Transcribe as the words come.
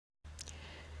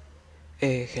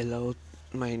Hello,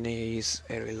 my name is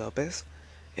Eri Lopez,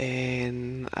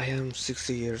 and I am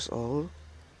 60 years old,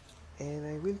 and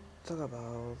I will talk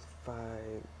about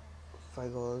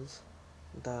five goals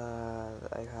that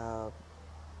I have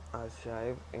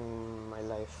achieved in my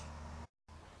life.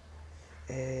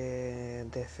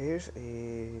 The first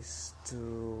is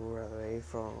to graduate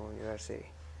from university.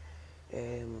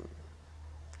 Um,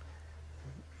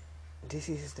 this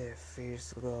is the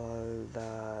first goal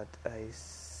that I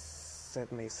set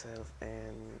myself,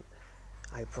 and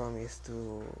I promise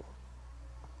to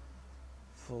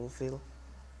fulfill.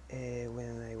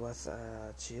 When I was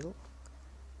a child,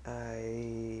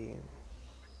 I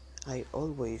I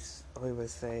always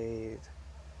say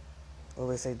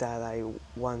that I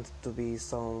want to be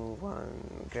someone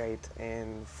great,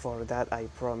 and for that I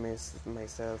promised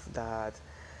myself that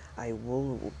I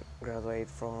will graduate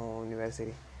from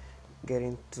university.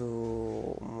 Getting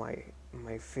to my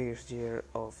first year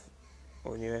of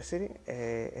university,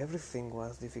 everything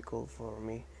was difficult for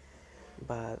me,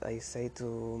 but I say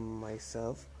to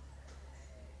myself,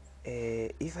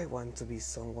 if I want to be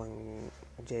someone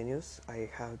genius, I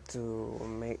have to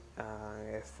make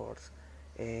an effort,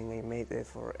 and I made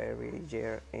effort every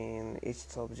year in each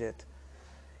subject.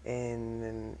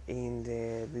 And in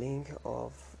the blink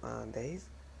of days,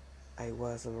 I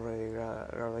was already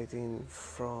graduating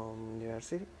from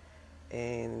university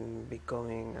and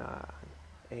becoming an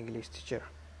English teacher.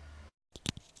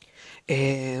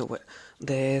 Well,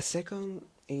 the second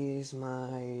is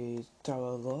my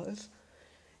travel goals.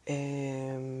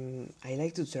 I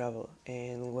like to travel,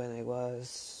 and when I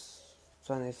was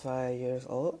 25 years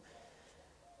old,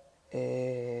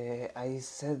 I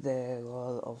set the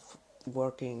goal of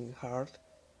working hard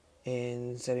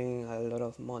and saving a lot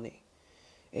of money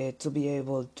to be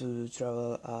able to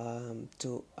travel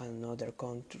to another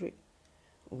country,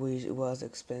 which was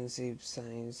expensive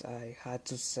since I had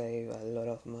to save a lot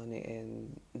of money,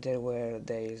 and there were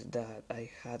days that I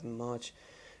had much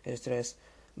stress,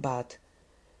 but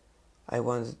I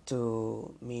wanted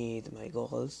to meet my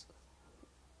goals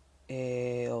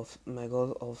of my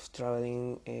goal of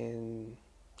traveling, and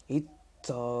it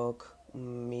took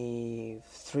me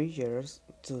 3 years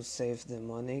to save the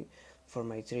money for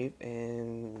my trip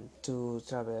and to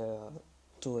travel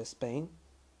to Spain.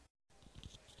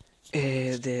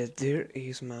 The there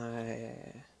is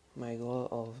my goal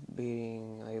of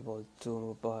being able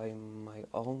to buy my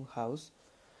own house.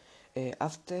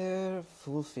 After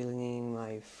fulfilling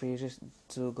my first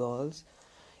two goals,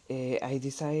 I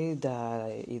decided that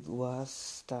it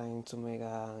was time to make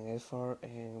an effort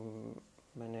and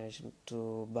manage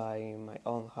to buy my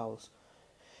own house,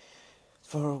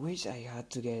 for which I had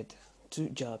to get two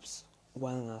jobs,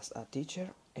 one as a teacher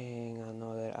and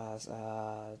another as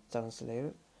a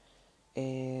translator,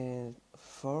 and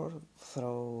for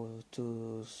through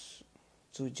two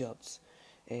jobs,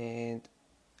 and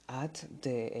at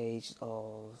the age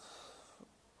of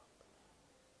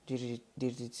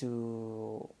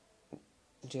 32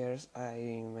 years,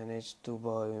 I managed to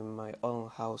buy my own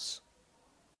house.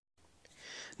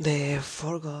 The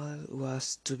fourth goal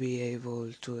was to be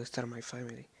able to start my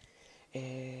family.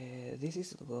 This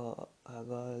is a goal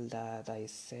that I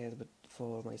set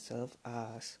for myself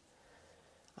as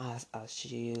a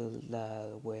child,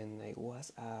 that when I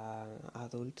was an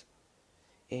adult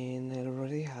and I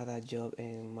already had a job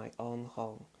in my own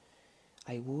home,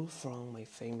 I would from my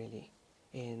family,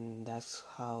 and that's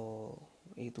how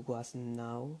it was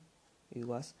now. It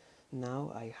was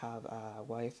now I have a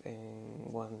wife and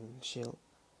one child.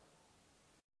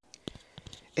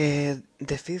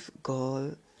 The fifth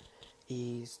goal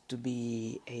is to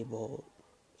be able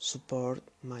support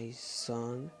my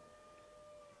son.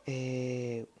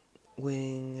 Uh,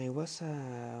 when I was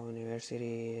a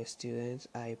university student,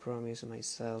 I promised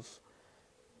myself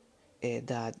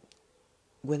that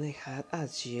when I had a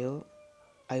child,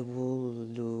 I will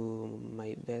do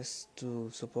my best to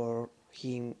support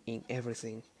him in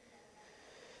everything.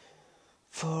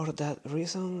 For that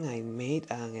reason, I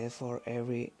made an effort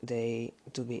every day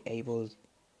to be able to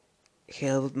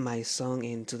help my son,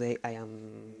 and today I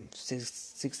am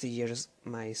 60 years.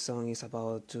 My son is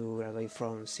about to graduate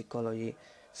from psychology,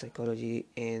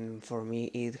 and for me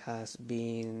it has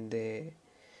been the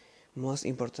most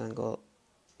important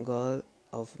goal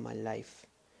of my life.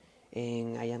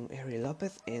 And I am Eri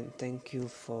Lopez, and thank you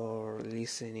for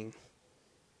listening.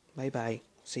 Bye bye.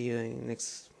 See you in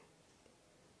next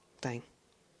time.